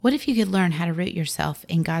What if you could learn how to root yourself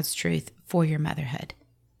in God's truth for your motherhood?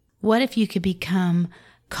 What if you could become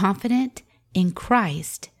confident in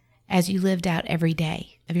Christ as you lived out every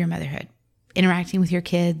day of your motherhood, interacting with your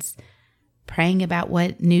kids, praying about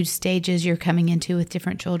what new stages you're coming into with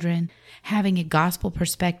different children, having a gospel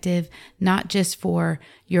perspective, not just for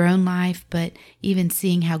your own life, but even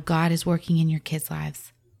seeing how God is working in your kids'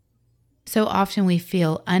 lives. So often we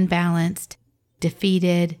feel unbalanced,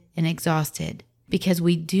 defeated, and exhausted because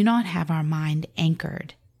we do not have our mind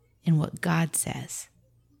anchored in what God says.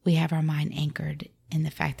 We have our mind anchored in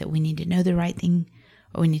the fact that we need to know the right thing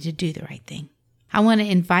or we need to do the right thing. I want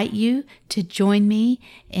to invite you to join me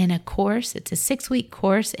in a course. It's a 6-week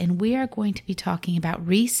course, and we are going to be talking about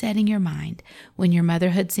resetting your mind when your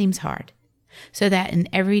motherhood seems hard, so that in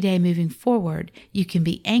every day moving forward, you can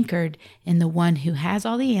be anchored in the one who has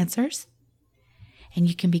all the answers, and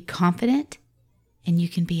you can be confident, and you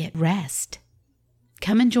can be at rest.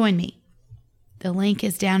 Come and join me. The link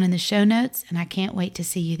is down in the show notes, and I can't wait to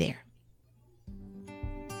see you there.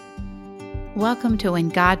 Welcome to When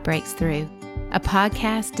God Breaks Through, a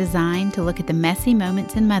podcast designed to look at the messy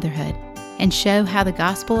moments in motherhood and show how the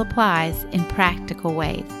gospel applies in practical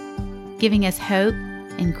ways, giving us hope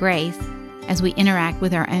and grace as we interact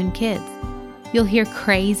with our own kids. You'll hear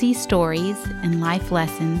crazy stories and life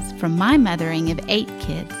lessons from my mothering of 8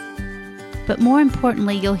 kids. But more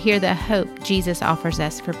importantly, you'll hear the hope Jesus offers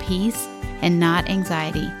us for peace and not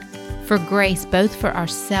anxiety, for grace both for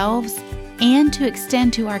ourselves and to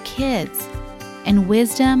extend to our kids, and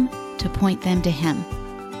wisdom to point them to Him.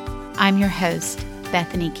 I'm your host,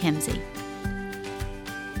 Bethany Kimsey.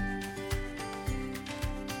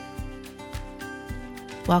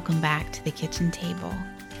 Welcome back to the kitchen table.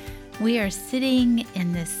 We are sitting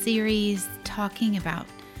in this series talking about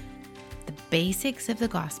the basics of the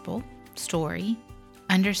gospel story,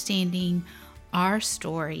 understanding our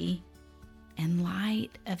story in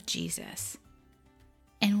light of Jesus.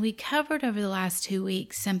 And we covered over the last 2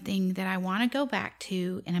 weeks something that I want to go back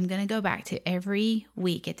to, and I'm going to go back to every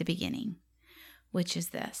week at the beginning, which is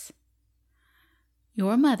this.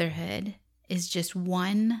 Your motherhood is just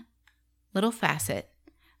one little facet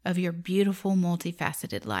of your beautiful,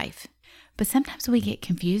 multifaceted life. But sometimes we get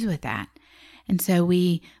confused with that. And so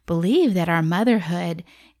we believe that our motherhood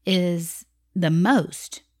is the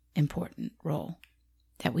most important role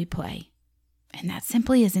that we play. And that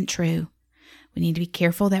simply isn't true. We need to be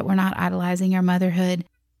careful that we're not idolizing our motherhood.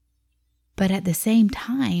 But at the same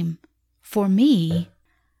time, for me,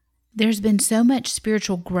 there's been so much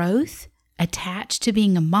spiritual growth attached to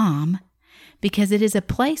being a mom because it is a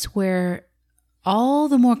place where all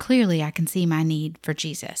the more clearly I can see my need for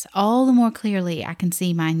Jesus. All the more clearly I can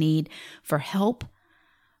see my need for help,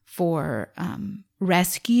 for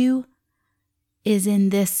rescue is in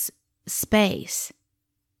this space.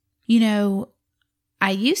 You know,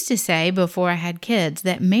 I used to say before I had kids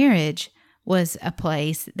that marriage was a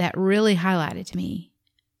place that really highlighted to me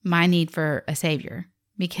my need for a savior,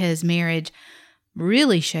 because marriage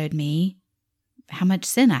really showed me how much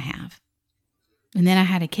sin I have. And then I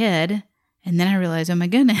had a kid, and then I realized, oh my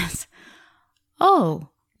goodness,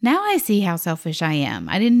 now I see how selfish I am.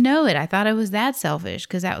 I didn't know it. I thought I was that selfish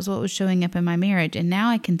because that was what was showing up in my marriage. And now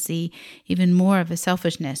I can see even more of a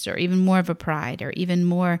selfishness or even more of a pride or even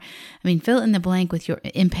more, fill in the blank with your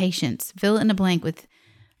impatience, fill in the blank with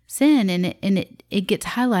sin, and it gets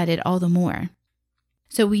highlighted all the more.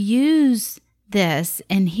 So we use this,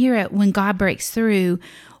 and here at When God Breaks Through,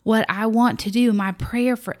 what I want to do, my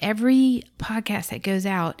prayer for every podcast that goes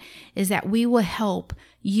out, is that we will help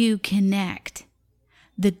you connect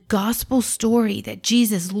the gospel story that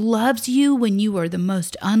Jesus loves you when you are the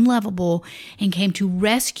most unlovable and came to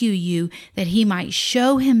rescue you that He might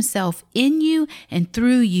show Himself in you and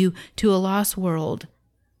through you to a lost world,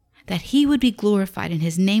 that He would be glorified and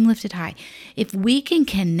His name lifted high. If we can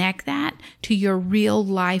connect that to your real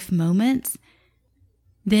life moments,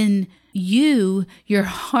 then your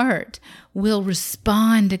heart will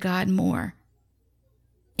respond to God more.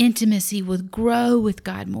 Intimacy will grow with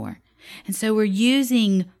God more. And so we're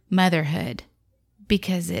using motherhood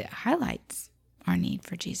because it highlights our need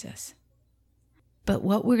for Jesus. But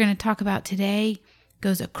what we're going to talk about today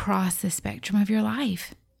goes across the spectrum of your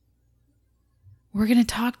life. We're going to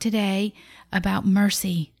talk today about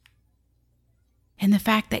mercy and the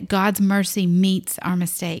fact that God's mercy meets our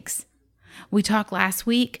mistakes. We talked last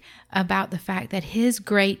week about the fact that His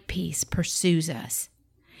great peace pursues us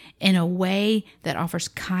in a way that offers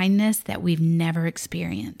kindness that we've never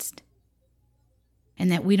experienced.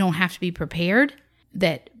 And that we don't have to be prepared,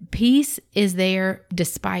 that peace is there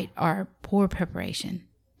despite our poor preparation.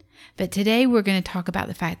 But today we're going to talk about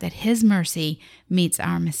the fact that His mercy meets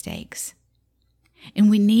our mistakes. And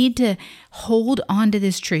we need to hold on to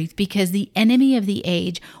this truth because the enemy of the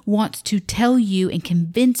age wants to tell you and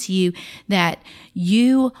convince you that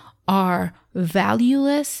you are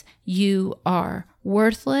valueless, you are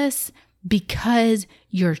worthless because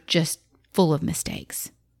you're just full of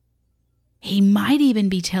mistakes. He might even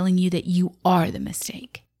be telling you that you are the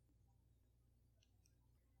mistake.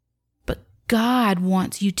 But God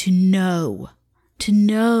wants you to know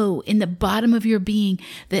in the bottom of your being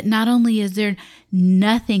that not only is there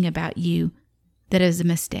nothing about you that is a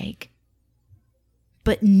mistake,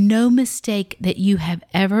 but no mistake that you have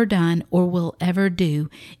ever done or will ever do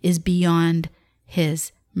is beyond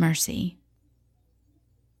His mercy.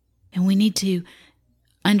 And we need to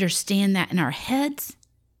understand that in our heads,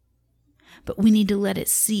 but we need to let it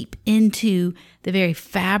seep into the very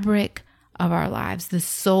fabric of our lives, the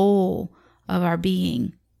soul of our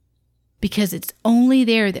being, because it's only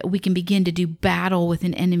there that we can begin to do battle with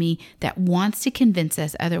an enemy that wants to convince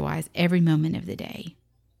us otherwise every moment of the day.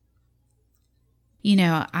 You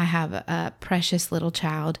know, I have a precious little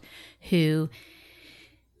child who,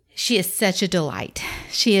 she is such a delight.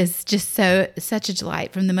 She is just such a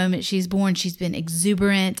delight. From the moment she's born, she's been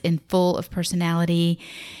exuberant and full of personality.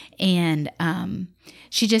 And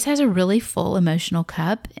she just has a really full emotional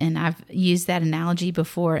cup. And I've used that analogy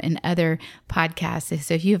before in other podcasts.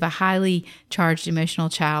 So if you have a highly charged emotional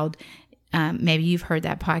child, maybe you've heard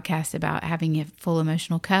that podcast about having a full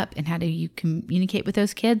emotional cup and how do you communicate with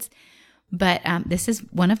those kids. But this is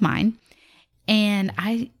one of mine. And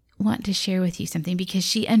I want to share with you something because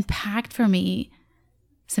she unpacked for me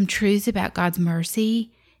some truths about God's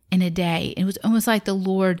mercy in a day. It was almost like the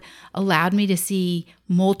Lord allowed me to see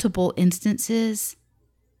multiple instances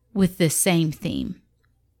with the same theme.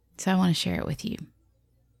 So I want to share it with you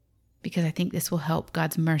because I think this will help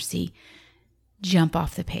God's mercy jump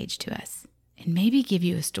off the page to us and maybe give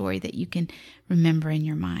you a story that you can remember in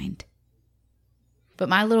your mind. But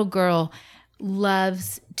my little girl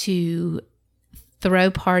loves to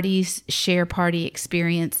throw parties, share party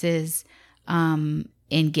experiences, and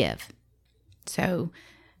give. So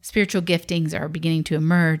spiritual giftings are beginning to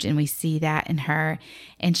emerge, and we see that in her.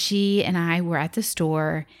 And she and I were at the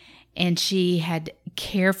store, and she had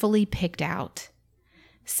carefully picked out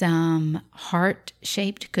some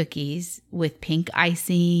heart-shaped cookies with pink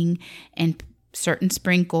icing and certain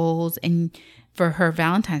sprinkles, and for her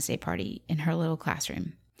Valentine's Day party in her little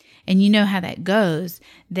classroom. And you know how that goes.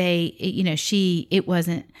 It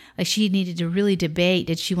wasn't like she needed to really debate.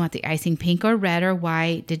 Did she want the icing pink or red or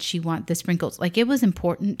white? Did she want the sprinkles? Like, it was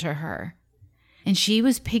important to her. And she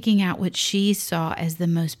was picking out what she saw as the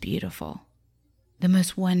most beautiful, the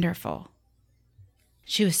most wonderful.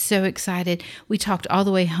 She was so excited. We talked all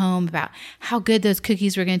the way home about how good those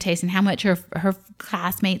cookies were going to taste and how much her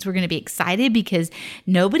classmates were going to be excited because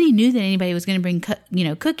nobody knew that anybody was going to bring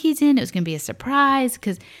cookies in. It was going to be a surprise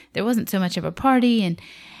because there wasn't so much of a party.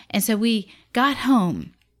 And so we got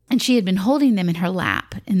home and she had been holding them in her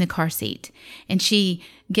lap in the car seat. And she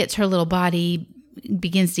gets her little body,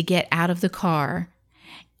 begins to get out of the car,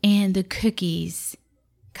 and the cookies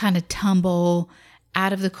kind of tumble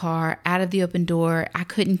out of the car, out of the open door. I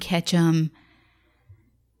couldn't catch them,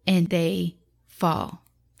 and they fall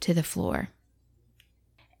to the floor.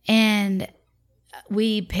 And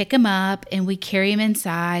we pick them up and we carry them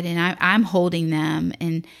inside, and I'm holding them,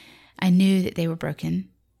 and I knew that they were broken.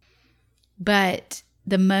 But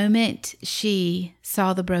the moment she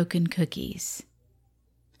saw the broken cookies,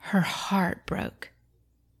 her heart broke.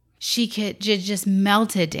 She just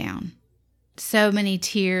melted down. So many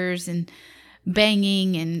tears and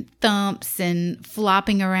banging and thumps and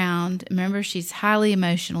flopping around. Remember, she's highly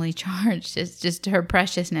emotionally charged. It's just her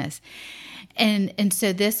preciousness. And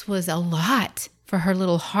so this was a lot for her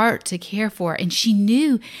little heart to care for. And she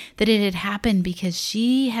knew that it had happened because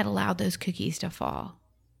she had allowed those cookies to fall.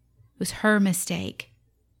 It was her mistake.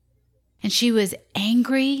 And she was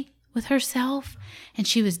angry with herself, and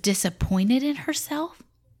she was disappointed in herself.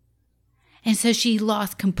 And so she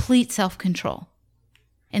lost complete self-control.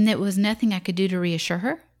 And there was nothing I could do to reassure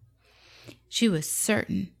her. She was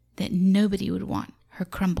certain that nobody would want her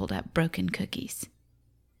crumbled up, broken cookies.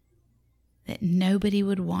 That nobody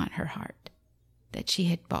would want her heart that she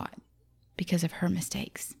had bought because of her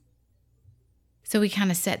mistakes. So we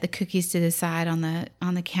kind of set the cookies to the side on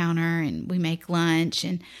the counter, and we make lunch.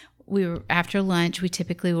 And after lunch, we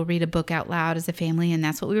typically will read a book out loud as a family, and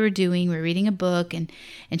that's what we were doing. We were reading a book, and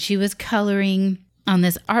she was coloring on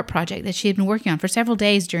this art project that she had been working on for several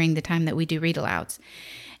days during the time that we do read alouds.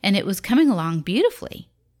 And it was coming along beautifully.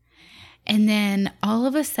 And then all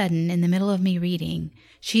of a sudden, in the middle of me reading,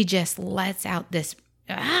 she just lets out this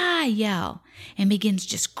yell and begins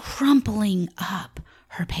just crumpling up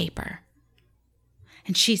her paper.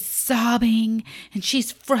 And she's sobbing and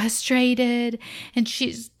she's frustrated and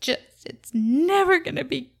it's never going to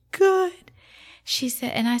be good. She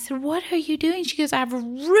said, and I said, what are you doing? She goes, I've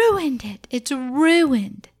ruined it. It's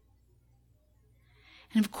ruined.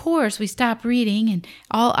 And of course, we stop reading and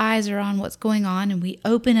all eyes are on what's going on. And we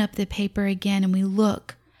open up the paper again and we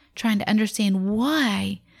look, trying to understand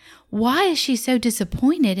why. Why is she so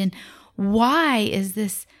disappointed? And why is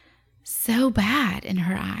this so bad in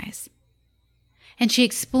her eyes? And she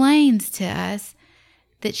explains to us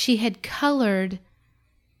that she had colored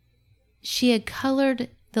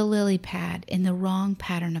the lily pad in the wrong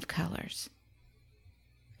pattern of colors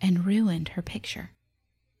and ruined her picture.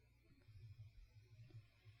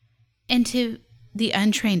 And to the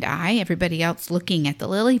untrained eye, everybody else looking at the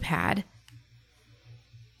lily pad,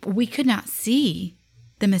 we could not see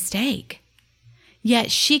the mistake.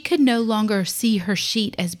 Yet she could no longer see her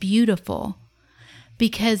sheet as beautiful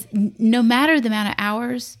because no matter the amount of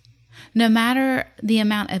hours, no matter the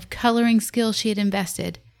amount of coloring skill she had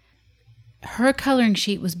invested, her coloring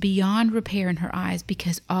sheet was beyond repair in her eyes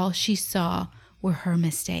because all she saw were her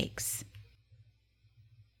mistakes.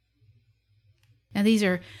 Now, these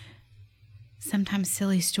are sometimes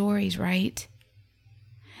silly stories, right?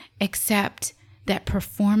 Except that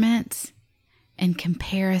performance and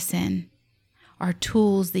comparison are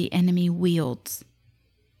tools the enemy wields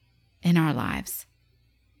in our lives.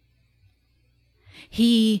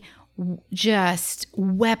 He just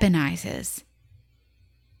weaponizes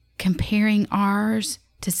comparing ours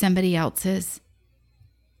to somebody else's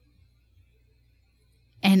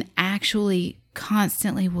and actually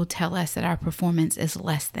constantly will tell us that our performance is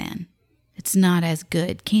less than. It's not as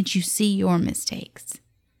good. Can't you see your mistakes?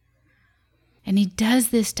 And he does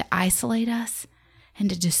this to isolate us and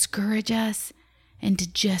to discourage us and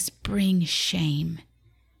to just bring shame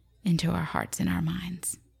into our hearts and our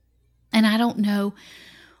minds. And I don't know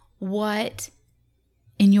what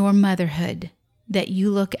in your motherhood that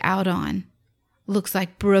you look out on looks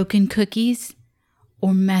like broken cookies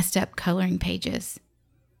or messed up coloring pages.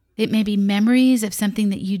 It may be memories of something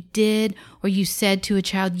that you did or you said to a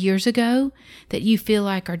child years ago that you feel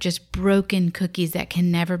like are just broken cookies that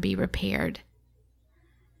can never be repaired.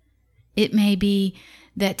 It may be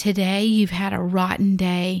that today you've had a rotten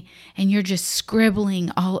day and you're just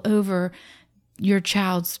scribbling all over your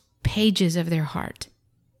child's pages of their heart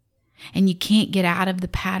and you can't get out of the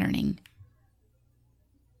patterning.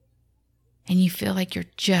 And you feel like you're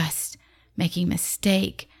just making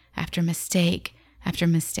mistake after mistake after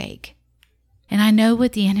mistake. And I know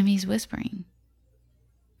what the enemy's whispering.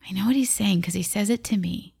 I know what he's saying because he says it to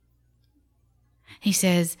me. He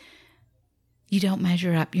says, you don't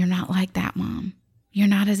measure up. You're not like that, Mom. You're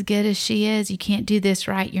not as good as she is. You can't do this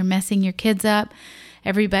right. You're messing your kids up.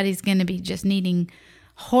 Everybody's going to be just needing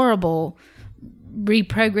horrible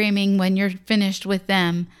reprogramming when you're finished with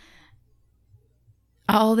them.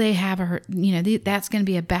 All they have are, that's going to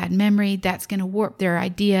be a bad memory. That's going to warp their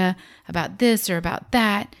idea about this or about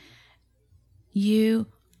that. You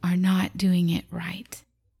are not doing it right.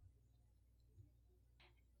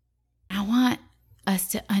 I want us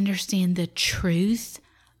to understand the truth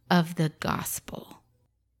of the gospel.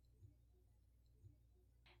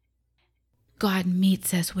 God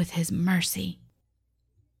meets us with his mercy.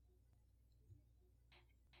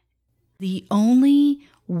 The only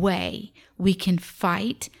way we can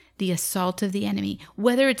fight the assault of the enemy,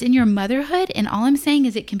 whether it's in your motherhood, and all I'm saying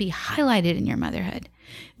is it can be highlighted in your motherhood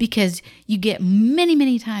because you get many,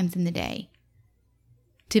 many times in the day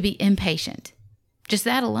to be impatient. Just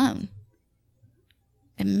that alone.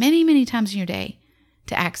 And many, many times in your day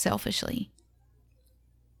to act selfishly.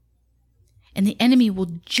 And the enemy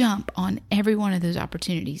will jump on every one of those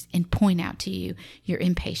opportunities and point out to you your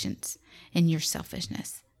impatience and your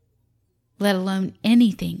selfishness, let alone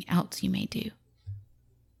anything else you may do.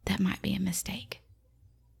 That might be a mistake.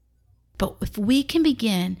 But if we can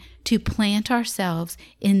begin to plant ourselves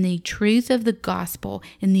in the truth of the gospel,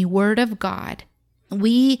 in the word of God,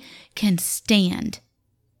 we can stand.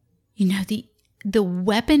 The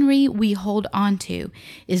weaponry we hold on to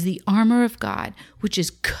is the armor of God, which is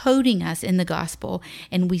coating us in the gospel,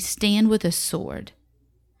 and we stand with a sword,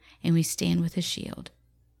 and we stand with a shield.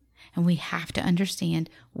 And we have to understand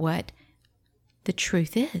what the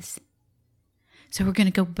truth is. So we're going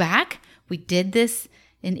to go back. We did this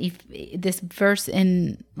in this verse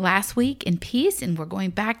in last week in peace, and we're going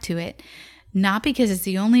back to it. Not because it's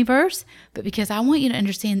the only verse, but because I want you to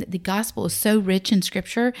understand that the gospel is so rich in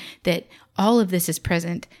scripture that all of this is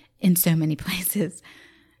present in so many places.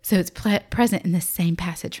 So it's present in the same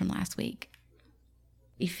passage from last week.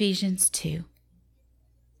 Ephesians 2,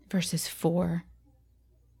 verses 4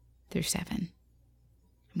 through 7.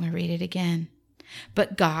 I'm going to read it again.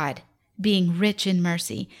 But God, being rich in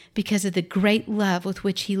mercy, because of the great love with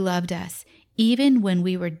which he loved us, even when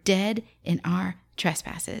we were dead in our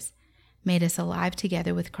trespasses, made us alive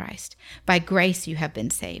together with Christ. By grace you have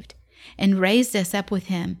been saved, and raised us up with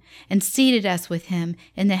him, and seated us with him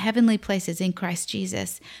in the heavenly places in Christ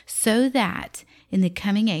Jesus, so that in the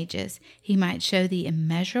coming ages he might show the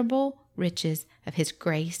immeasurable riches of his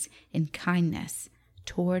grace and kindness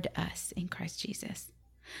toward us in Christ Jesus.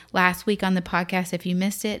 Last week on the podcast, if you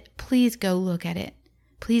missed it, please go look at it.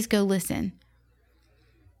 Please go listen.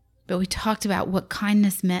 But we talked about what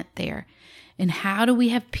kindness meant there, and how do we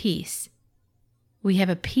have peace? We have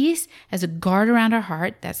a peace as a guard around our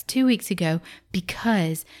heart. That's 2 weeks ago,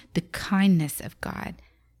 because the kindness of God,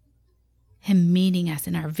 him meeting us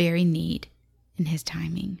in our very need in his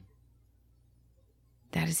timing.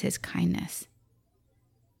 That is his kindness.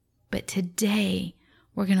 But today,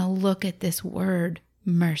 we're going to look at this word,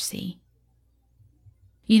 mercy.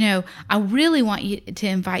 You know, I really want you to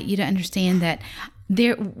invite you to understand that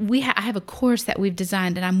I have a course that we've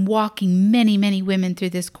designed, and I'm walking many, many women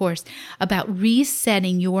through this course about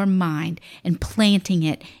resetting your mind and planting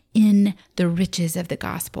it in the riches of the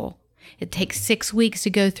gospel. It takes 6 weeks to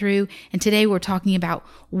go through, and today we're talking about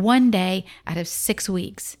 1 day out of 6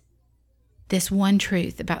 weeks. This one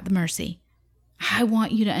truth about the mercy. I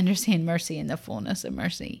want you to understand mercy and the fullness of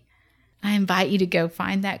mercy. I invite you to go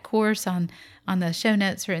find that course on the show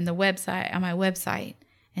notes or in the website, on my website,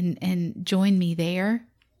 and join me there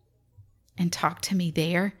and talk to me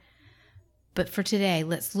there. But for today,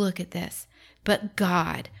 let's look at this. But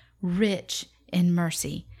God, rich in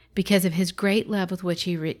mercy, because of his great love with which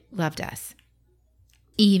he loved us,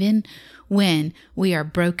 even when we are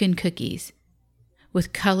broken cookies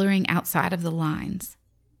with coloring outside of the lines.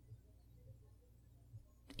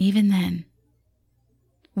 Even then,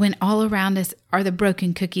 when all around us are the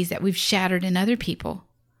broken cookies that we've shattered in other people,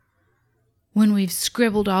 when we've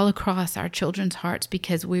scribbled all across our children's hearts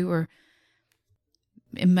because we were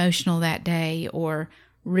emotional that day or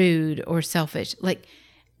rude or selfish, like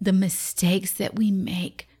the mistakes that we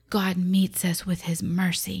make, God meets us with his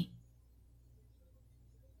mercy.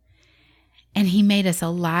 And he made us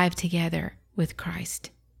alive together with Christ.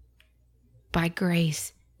 By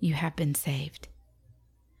grace, you have been saved.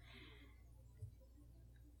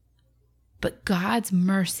 But God's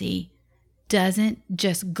mercy doesn't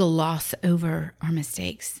just gloss over our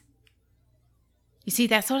mistakes. You see,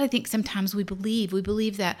 that's what I think sometimes we believe. We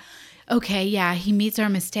believe that, okay, yeah, he meets our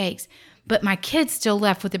mistakes, but my kid's still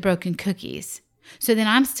left with the broken cookies. So then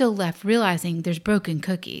I'm still left realizing there's broken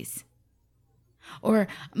cookies. Or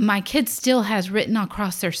my kid still has written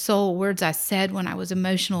across their soul words I said when I was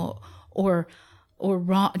emotional or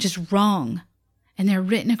wrong, just wrong. And they're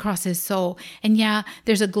written across his soul. And yeah,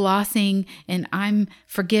 there's a glossing, and I'm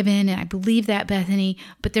forgiven, and I believe that, Bethany,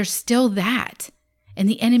 but there's still that. And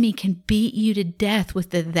the enemy can beat you to death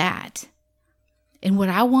with that. And what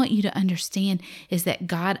I want you to understand is that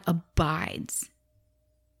God abides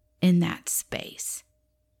in that space.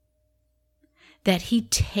 That he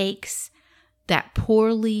takes that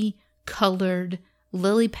poorly colored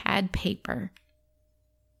lily pad paper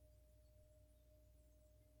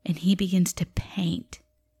and he begins to paint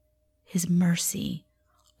his mercy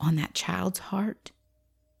on that child's heart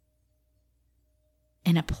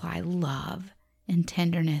and apply love and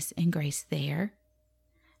tenderness and grace there,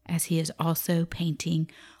 as he is also painting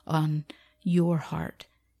on your heart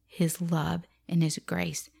his love and his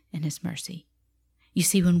grace and his mercy. You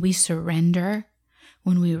see, when we surrender,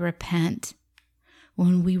 when we repent,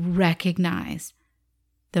 when we recognize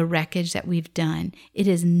the wreckage that we've done, it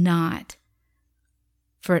is not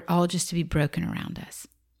for it all just to be broken around us.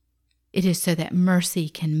 It is so that mercy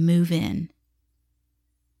can move in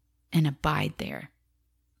and abide there.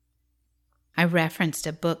 I referenced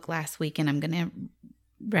a book last week, and I'm going to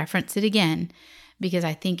reference it again because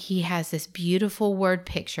I think he has this beautiful word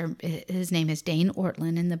picture. His name is Dane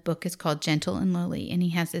Ortlund, and the book is called Gentle and Lowly. And he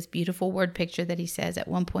has this beautiful word picture that he says at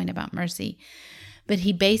one point about mercy. But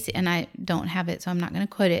he and I don't have it, so I'm not going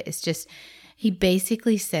to quote it. It's just, he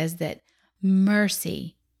basically says that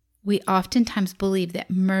mercy, we oftentimes believe that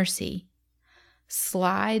mercy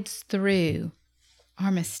slides through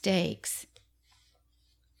our mistakes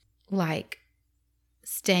like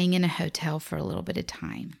staying in a hotel for a little bit of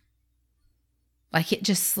time. Like it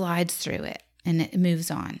just slides through it and it moves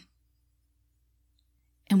on.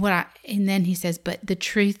 And then he says, but the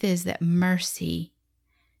truth is that mercy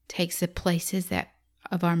takes the places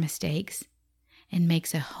of our mistakes, and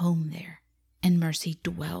makes a home there, and mercy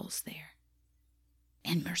dwells there,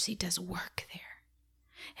 and mercy does work there,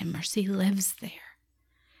 and mercy lives there,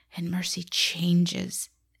 and mercy changes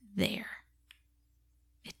there.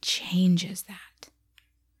 It changes that.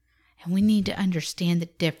 And we need to understand the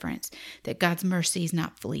difference, that God's mercy is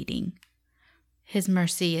not fleeting. His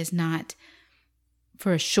mercy is not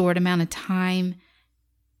for a short amount of time.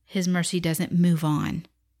 His mercy doesn't move on.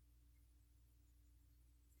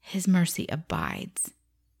 His mercy abides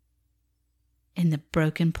in the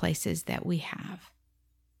broken places that we have.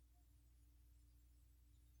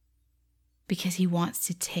 Because he wants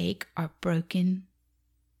to take our broken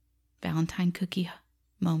Valentine cookie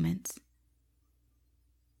moments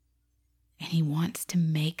and he wants to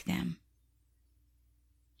make them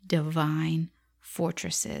divine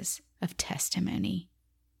fortresses of testimony.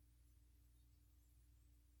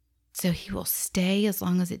 So he will stay as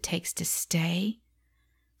long as it takes to stay,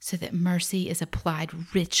 so that mercy is applied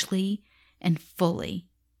richly and fully.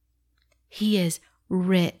 He is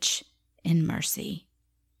rich in mercy.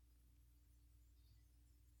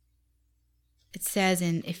 It says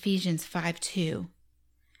in Ephesians 5:2,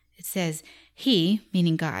 it says, he,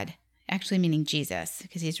 meaning God, actually meaning Jesus,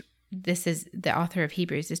 because this is the author of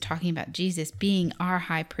Hebrews is talking about Jesus being our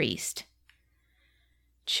high priest,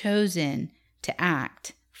 chosen to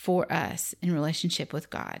act for us in relationship with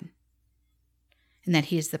God, and that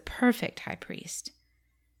he is the perfect high priest.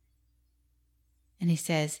 And he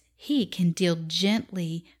says, he can deal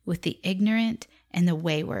gently with the ignorant and the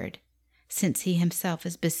wayward, since he himself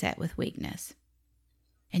is beset with weakness.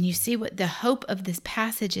 And you see what the hope of this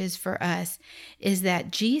passage is for us is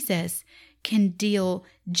that Jesus can deal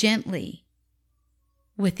gently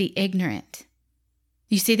with the ignorant.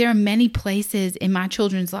 You see, there are many places in my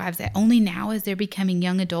children's lives that only now as they're becoming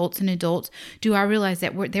young adults and adults do I realize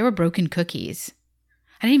that they were broken cookies.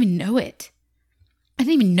 I didn't even know it. I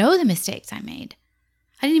didn't even know the mistakes I made.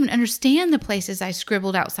 I didn't even understand the places I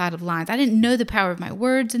scribbled outside of lines. I didn't know the power of my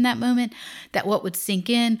words in that moment, that what would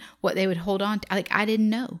sink in, what they would hold on to. I didn't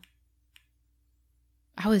know.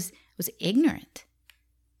 I was ignorant.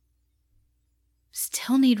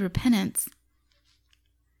 Still need repentance.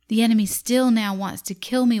 The enemy still now wants to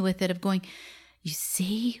kill me with it of going, you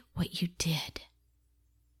see what you did?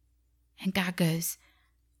 And God goes,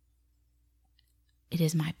 it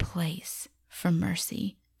is my place for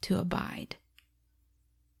mercy to abide.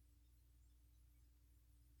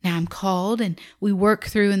 Now I'm called and we work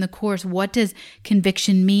through in the course, what does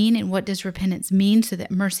conviction mean and what does repentance mean so that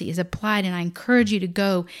mercy is applied? And I encourage you to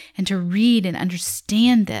go and to read and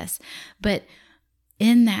understand this. But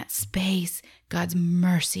in that space, God's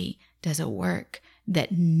mercy does a work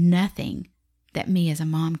that nothing that me as a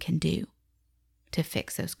mom can do to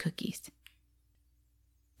fix those cookies,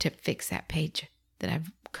 to fix that page that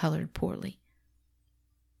I've colored poorly.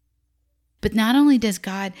 But not only does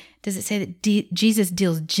it say that Jesus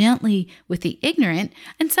deals gently with the ignorant,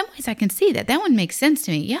 in some ways I can see that. That one makes sense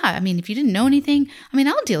to me. Yeah, I mean, if you didn't know anything,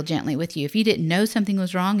 I'll deal gently with you. If you didn't know something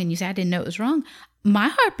was wrong and you said, I didn't know it was wrong, my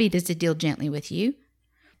heartbeat is to deal gently with you.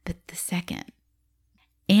 But the second,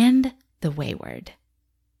 and the wayward.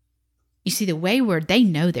 You see, the wayward, they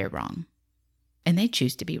know they're wrong, and they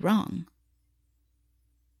choose to be wrong.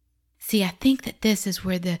 See, I think that this is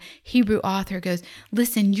where the Hebrew author goes,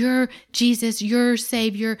 listen, you're Jesus, your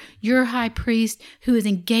Savior, your high priest who is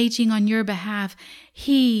engaging on your behalf.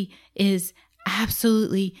 He is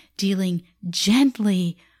absolutely dealing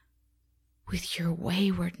gently with your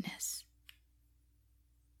waywardness.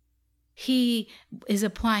 He is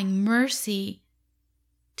applying mercy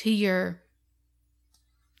to your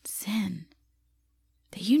sin,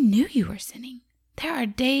 that you knew you were sinning. There are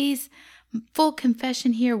days, full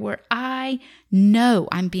confession here, where I know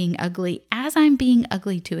I'm being ugly as I'm being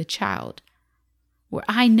ugly to a child, where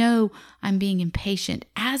I know I'm being impatient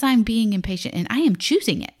as I'm being impatient, and I am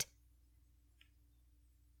choosing it.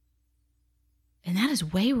 And that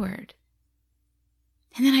is wayward.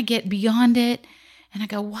 And then I get beyond it and I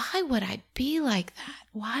go, why would I be like that?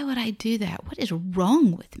 Why would I do that? What is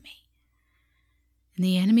wrong with me? And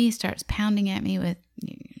the enemy starts pounding at me with,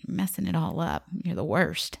 you're messing it all up. You're the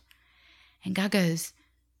worst. And God goes,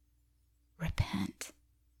 repent.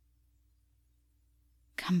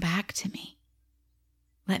 Come back to me.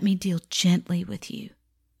 Let me deal gently with you.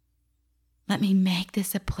 Let me make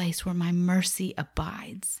this a place where my mercy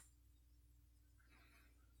abides.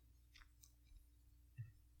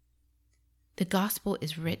 The gospel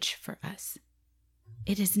is rich for us.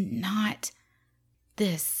 It is not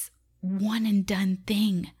this one and done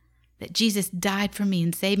thing that Jesus died for me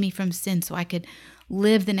and saved me from sin so I could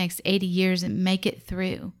live the next 80 years and make it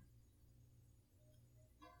through.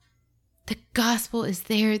 The gospel is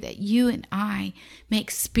there that you and I may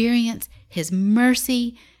experience His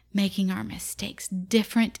mercy, making our mistakes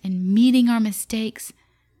different and meeting our mistakes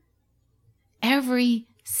every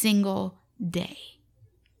single day.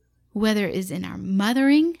 Whether it is in our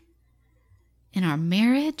mothering, in our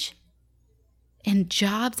marriage, in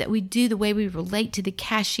jobs that we do, the way we relate to the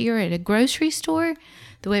cashier at a grocery store,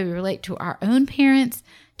 the way we relate to our own parents,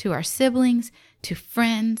 to our siblings, to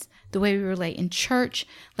friends, the way we relate in church.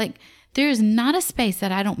 Like, there is not a space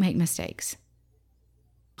that I don't make mistakes.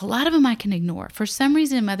 A lot of them I can ignore. For some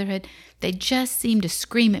reason in motherhood, they just seem to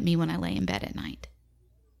scream at me when I lay in bed at night.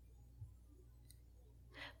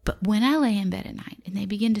 But when I lay in bed at night and they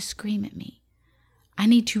begin to scream at me, I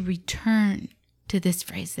need to return to this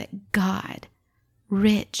phrase that God,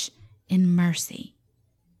 rich in mercy,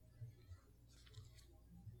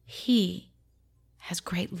 He has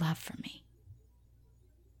great love for me.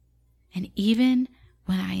 And even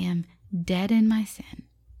when I am dead in my sin,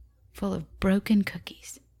 full of broken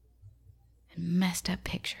cookies and messed up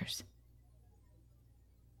pictures,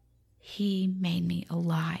 He made me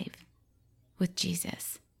alive with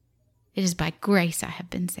Jesus. It is by grace I have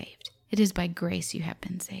been saved. It is by grace you have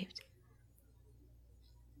been saved.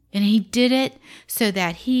 And He did it so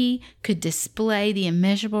that He could display the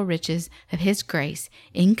immeasurable riches of His grace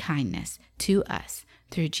in kindness to us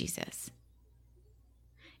through Jesus.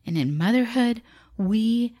 And in motherhood,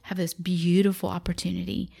 we have this beautiful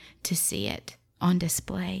opportunity to see it on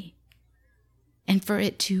display and for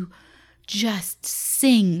it to just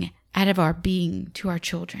sing out of our being to our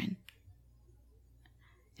children.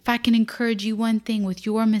 If I can encourage you one thing with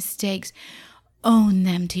your mistakes, own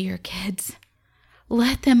them to your kids.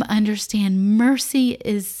 Let them understand mercy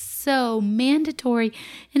is so mandatory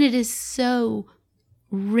and it is so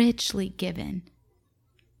richly given.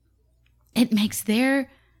 It makes their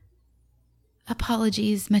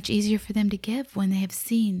apologies much easier for them to give when they have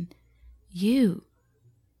seen you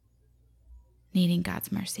needing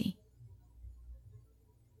God's mercy.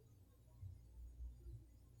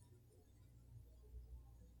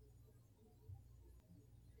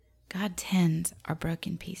 God tends our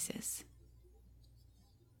broken pieces.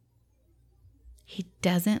 He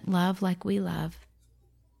doesn't love like we love.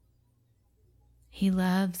 He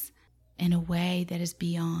loves in a way that is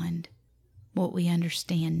beyond what we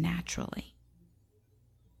understand naturally.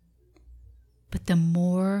 But the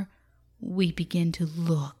more we begin to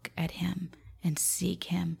look at Him and seek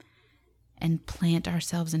Him and plant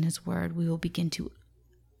ourselves in His Word, we will begin to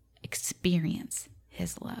experience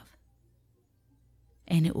His love.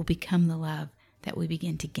 And it will become the love that we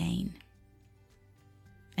begin to gain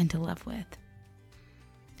and to love with.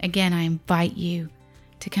 Again, I invite you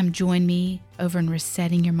to come join me over in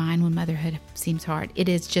Resetting Your Mind When Motherhood Seems Hard. It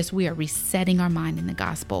is just, we are resetting our mind in the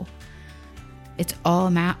gospel. It's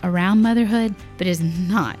all around motherhood, but it is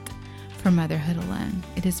not for motherhood alone.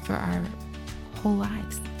 It is for our whole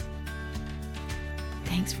lives.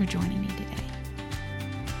 Thanks for joining me today.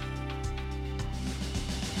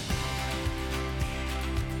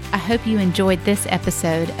 I hope you enjoyed this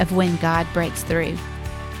episode of When God Breaks Through.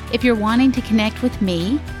 If you're wanting to connect with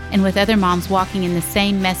me and with other moms walking in the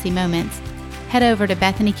same messy moments, head over to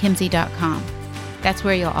BethanyKimsey.com. That's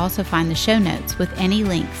where you'll also find the show notes with any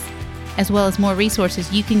links, as well as more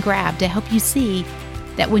resources you can grab to help you see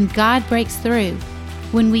that when God breaks through,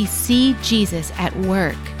 when we see Jesus at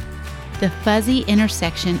work, the fuzzy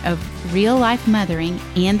intersection of real-life mothering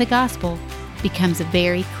and the gospel becomes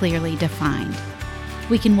very clearly defined.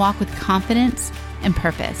 We can walk with confidence and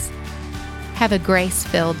purpose. Have a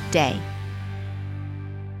grace-filled day.